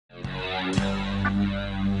Thank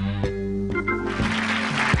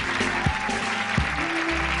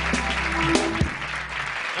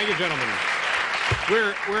you, gentlemen.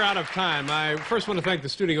 We're out of time. I first want to thank the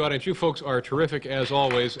studio audience. You folks are terrific as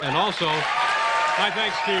always. And also, my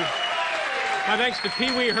thanks to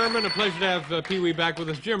Pee Wee Herman. A pleasure to have Pee Wee back with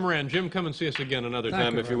us. Jim Wren. Jim, come and see us again another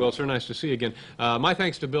time, if you will, sir. Nice to see you again. My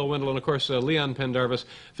thanks to Bill Wendell and, of course, Leon Pendarvis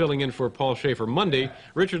filling in for Paul Schaefer. Monday,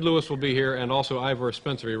 Richard Lewis will be here, and also Ivor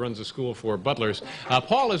Spencer. He runs a school for butlers.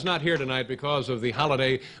 Paul is not here tonight because of the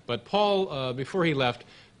holiday, but Paul, before he left,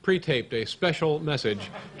 pre-taped a special message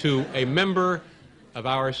to a member of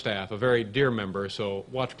our staff, a very dear member, so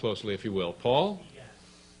watch closely if you will. Paul?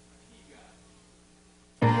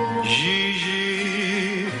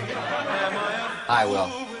 Hi, Will.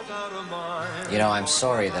 You know, I'm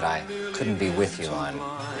sorry that I couldn't be with you on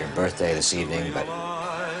your birthday this evening, but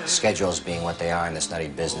schedules being what they are in this nutty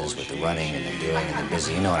business with the running and the doing and the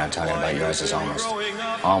busy, you know what I'm talking about. Yours is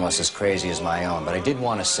almost as crazy as my own. But I did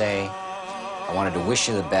want to say, I wanted to wish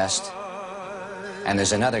you the best. And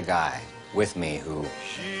there's another guy with me who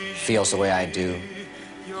feels the way I do.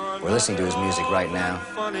 We're listening to his music right now.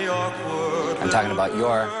 I'm talking about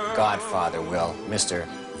your godfather, Will, Mr.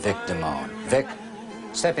 Vic Damone. Vic,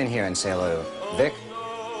 step in here and say hello. Vic?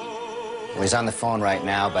 Well, he's on the phone right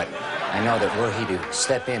now, but I know that were he to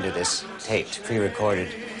step into this taped,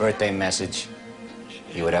 pre-recorded birthday message,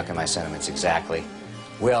 he would echo my sentiments exactly.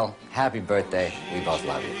 Will, happy birthday. We both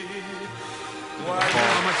love you.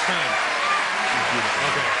 How much time?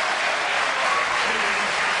 Okay.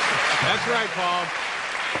 That's right, Paul.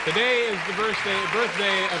 Today is the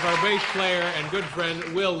birthday of our bass player and good friend,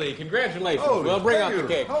 Will Lee. Congratulations. Oh, Will, bring out the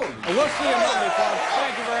cake. Oh. We'll see you Monday, folks.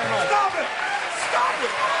 Thank you very much. Stop it! Stop it!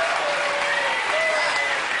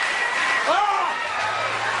 Oh!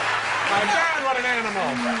 My God, what an animal.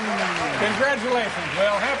 Congratulations,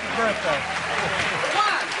 Will. Happy birthday. Come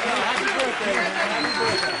on! Happy birthday. Happy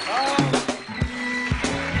birthday. Oh.